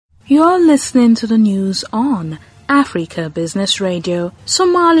You're listening to the news on Africa Business Radio.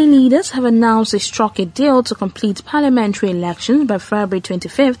 Somali leaders have announced they struck a deal to complete parliamentary elections by February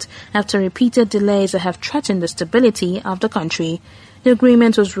 25th after repeated delays that have threatened the stability of the country. The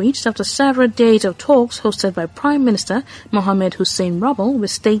agreement was reached after several days of talks hosted by Prime Minister Mohamed Hussein Roble with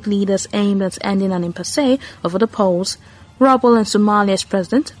state leaders aimed at ending an impasse over the polls. Roble and Somalia's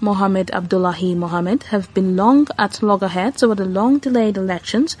President Mohamed Abdullahi Mohamed have been long at loggerheads over the long-delayed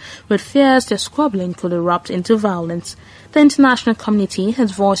elections, with fears their squabbling could erupt into violence. The international community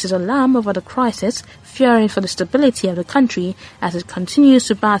has voiced its alarm over the crisis, fearing for the stability of the country as it continues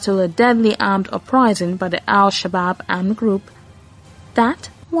to battle a deadly armed uprising by the al-Shabab armed group. That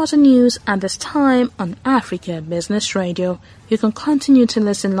was the news at this time on Africa Business Radio. You can continue to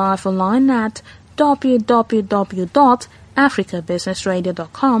listen live online at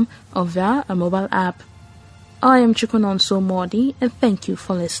www.africabusinessradio.com or via a mobile app. I am Chukunonso Mordi and thank you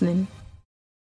for listening.